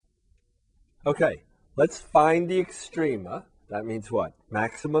Okay, let's find the extrema. That means what?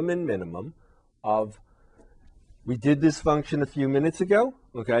 Maximum and minimum of, we did this function a few minutes ago,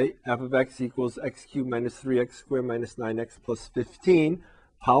 okay? F of x equals x cubed minus 3x squared minus 9x plus 15.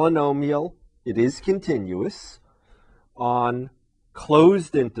 Polynomial, it is continuous on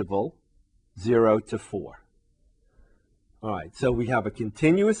closed interval 0 to 4. All right, so we have a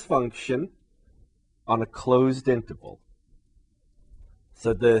continuous function on a closed interval.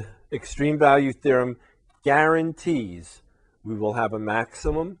 So the extreme value theorem guarantees we will have a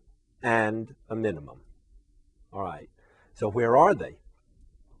maximum and a minimum. All right, so where are they?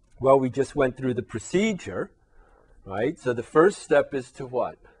 Well, we just went through the procedure, right? So the first step is to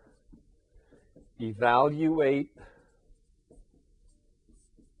what? Evaluate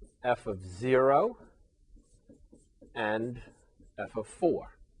f of 0 and f of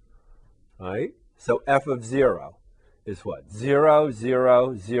 4, right? So f of 0 is what? 0,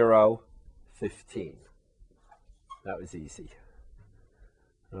 0, 0, 15. That was easy.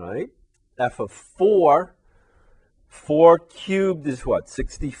 All right. F of 4, 4 cubed is what?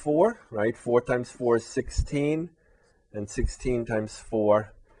 64, right? 4 times 4 is 16, and 16 times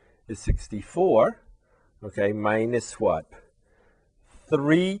 4 is 64. Okay, minus what?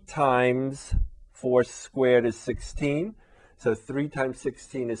 3 times 4 squared is 16. So 3 times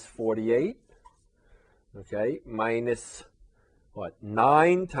 16 is 48. Okay, minus what?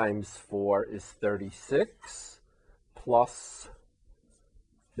 9 times 4 is 36 plus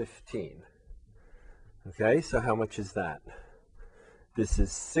 15. Okay, so how much is that? This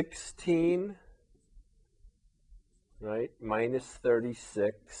is 16, right? Minus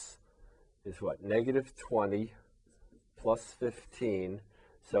 36 is what? Negative 20 plus 15.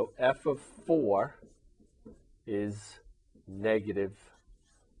 So f of 4 is negative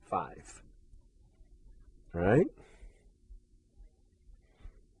 5. All right?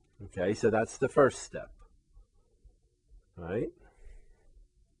 Okay, so that's the first step. All right?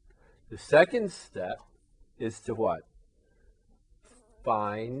 The second step is to what?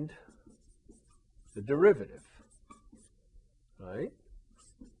 Find the derivative. Right?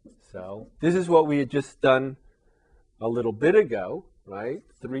 So this is what we had just done a little bit ago, right?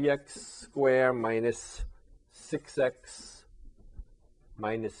 3x squared minus 6x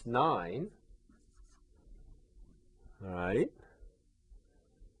minus 9. All right?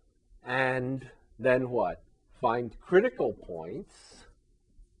 And then what? Find critical points,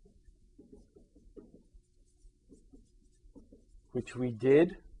 which we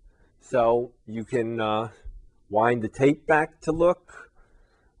did. So you can wind the tape back to look,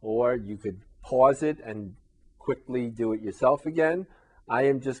 or you could pause it and quickly do it yourself again. I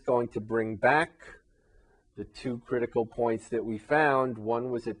am just going to bring back the two critical points that we found.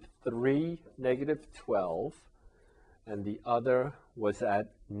 One was at 3, negative 12, and the other was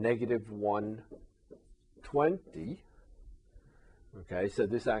at negative 1, 20. Okay, so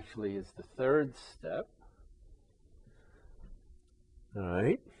this actually is the third step. All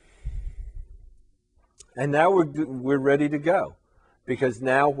right. And now we're ready to go, because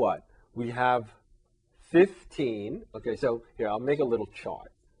now what? We have 15. Okay, so here, I'll make a little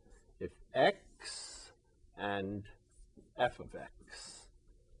chart. If x and f of x.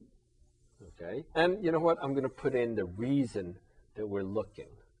 Okay, and you know what? I'm going to put in the reason that we're looking.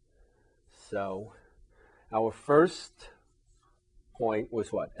 So our first point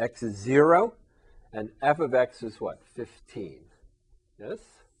was what? X is 0, and f of x is what? 15. Yes?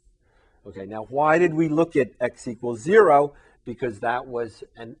 Okay, now why did we look at x equals 0? Because that was,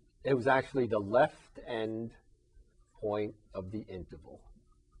 it was actually the left end point of the interval.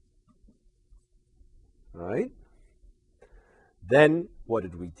 All right? Then what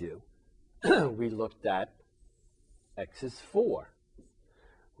did we do? We looked at x is 4,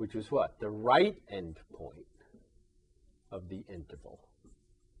 which was what? The right end point of the interval.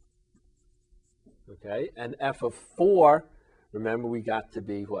 Okay, and f of 4, remember we got to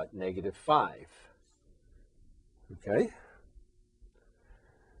be what? Negative 5. Okay?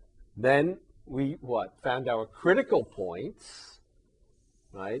 Then we what? Found our critical points,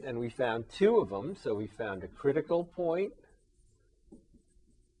 right? And we found 2 of them. So we found a critical point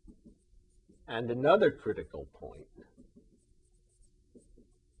and another critical point.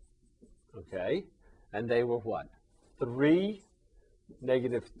 Okay? And they were what? 3,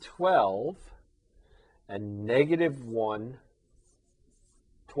 negative 12, and negative 1,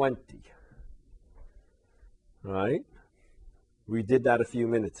 20. All right? We did that a few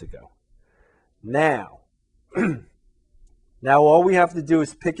minutes ago. Now, now all we have to do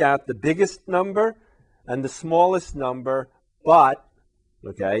is pick out the biggest number and the smallest number, but,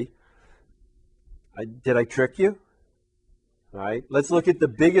 okay, did I trick you? All right, let's look at the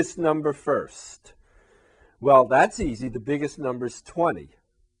biggest number first. Well, that's easy. The biggest number is 20.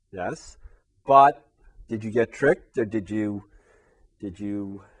 Yes, but did you get tricked or did you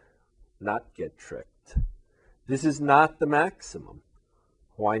not get tricked? This is not the maximum.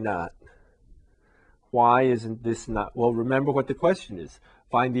 Why not? Why isn't this not? Well, remember what the question is.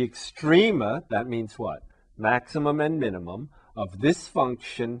 Find the extrema, that means what? Maximum and minimum of this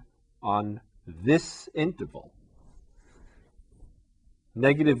function on this interval.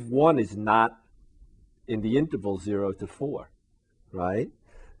 -1 is not in the interval 0 to 4, right?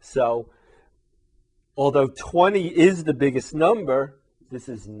 So, although 20 is the biggest number, this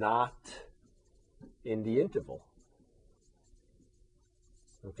is not in the interval.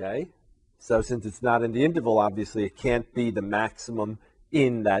 Okay? So since it's not in the interval, obviously it can't be the maximum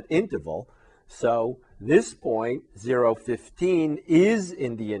in that interval. So this point, 0, 15, is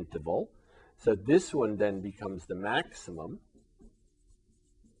in the interval. So this one then becomes the maximum.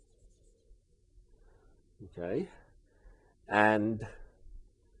 Okay? And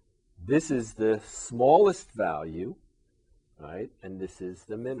this is the smallest value, right? And this is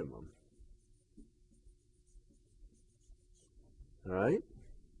the minimum. All right?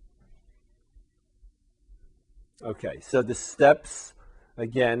 Okay, so the steps,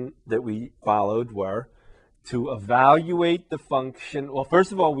 again, that we followed were to evaluate the function. Well,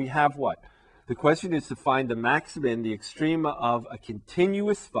 first of all, we have what? The question is to find the maxima and the extrema of a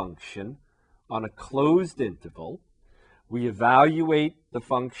continuous function on a closed interval. We evaluate the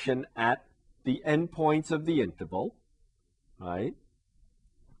function at the endpoints of the interval, right?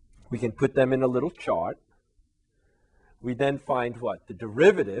 We can put them in a little chart. We then find what? The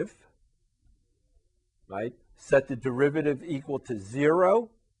derivative, right? Set the derivative equal to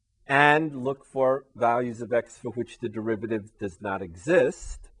 0 and look for values of x for which the derivative does not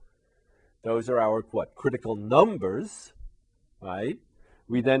exist. Those are our what? Critical numbers, right?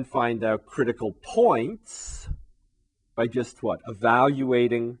 We then find our critical points by just what?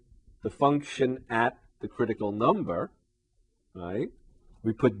 Evaluating the function at the critical number, right?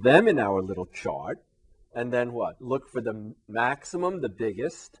 We put them in our little chart, and then what? Look for the maximum, the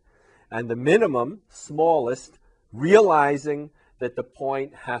biggest, and the minimum, smallest, realizing that the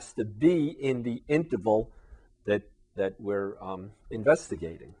point has to be in the interval that we're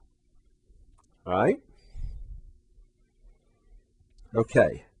investigating. All right?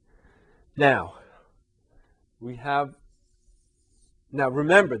 Okay. Now, remember,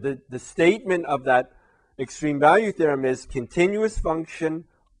 the statement of that extreme value theorem is continuous function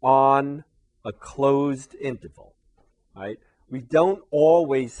on a closed interval, right? We don't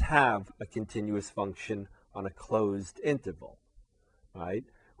always have a continuous function on a closed interval, right?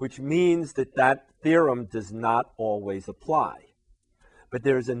 Which means that that theorem does not always apply. But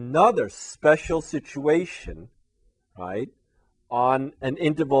there's another special situation, right, on an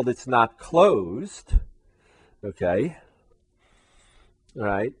interval that's not closed, okay,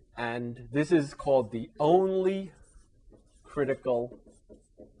 right? And this is called the only critical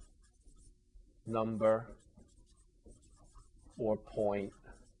number or point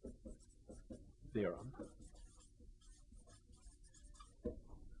theorem.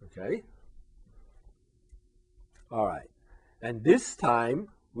 Okay? All right. And this time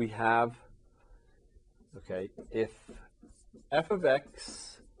we have, okay, if f of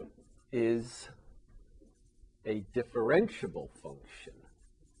x is a differentiable function,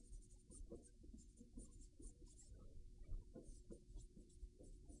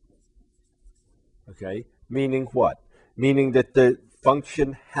 okay, meaning what? Meaning that the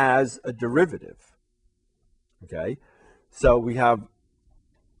function has a derivative, okay? So we have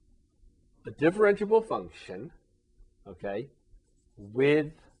a differentiable function, okay,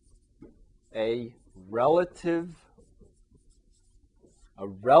 with a relative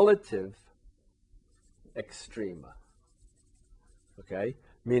extrema, okay?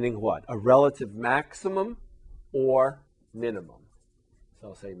 Meaning what? A relative maximum or minimum. So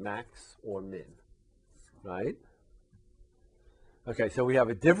I'll say max or min, right? Okay, so we have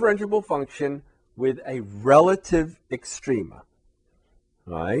a differentiable function with a relative extrema,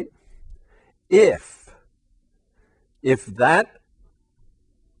 right? If that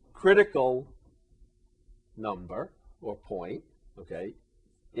critical number or point, okay,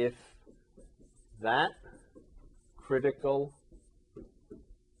 if that critical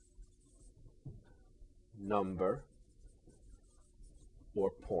number or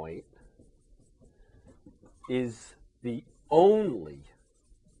point is the only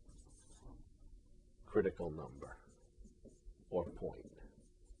critical number or point.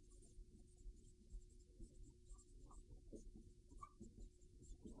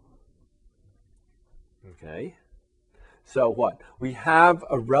 Okay, So what? We have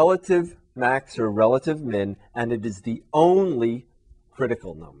a relative max or a relative min, and it is the only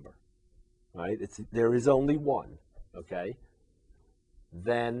critical number, right? There is only one, okay?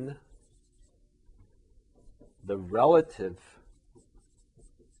 Then the relative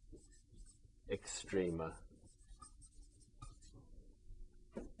extrema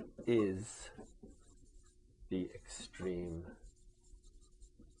is the extreme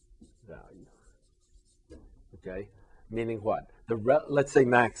value, okay? Meaning what? Let's say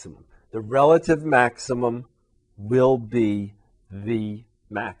maximum. The relative maximum will be the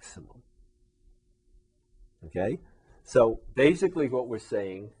maximum, okay? So basically what we're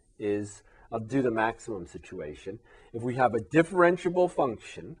saying is, I'll do the maximum situation. If we have a differentiable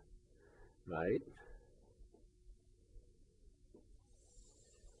function, right,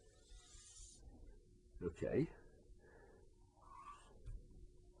 okay,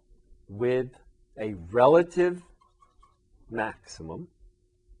 with a relative maximum,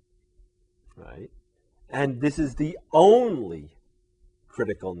 right, and this is the only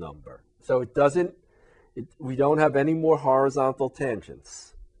critical number. So we don't have any more horizontal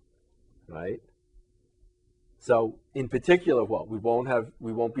tangents, right? So in particular, what we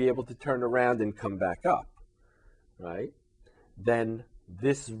won't be able to turn around and come back up, right? Then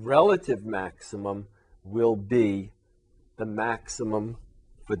this relative maximum will be the maximum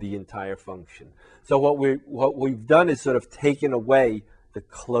for the entire function. So what we've done is sort of taken away the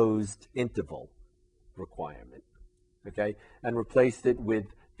closed interval requirement, okay, and replaced it with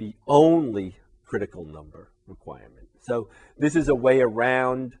the only critical number requirement. So this is a way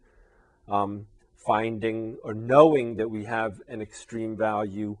around finding or knowing that we have an extreme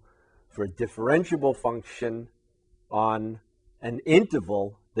value for a differentiable function on an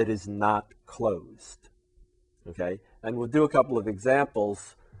interval that is not closed, okay? And we'll do a couple of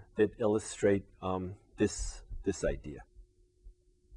examples that illustrate this idea.